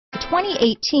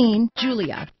2018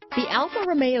 Giulia. The Alfa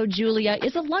Romeo Giulia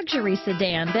is a luxury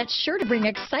sedan that's sure to bring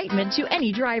excitement to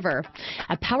any driver.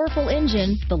 A powerful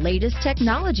engine, the latest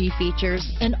technology features,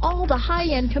 and all the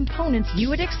high-end components you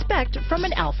would expect from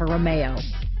an Alfa Romeo.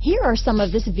 Here are some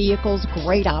of this vehicle's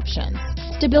great options: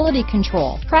 stability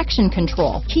control, traction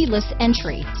control, keyless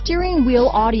entry, steering wheel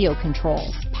audio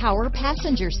controls, power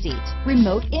passenger seat,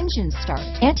 remote engine start,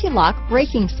 anti-lock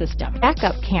braking system,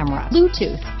 backup camera,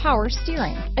 Bluetooth, power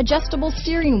steering, adjustable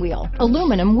steering wheel,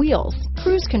 aluminum wheels,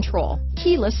 cruise control,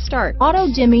 keyless start,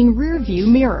 auto-dimming rear view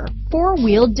mirror,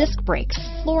 four-wheel disc brakes,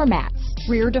 floor mats,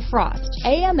 rear defrost,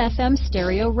 AM/FM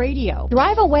stereo radio.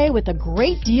 Drive away with a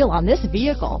great deal on this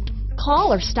vehicle.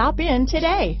 Call or stop in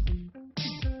today.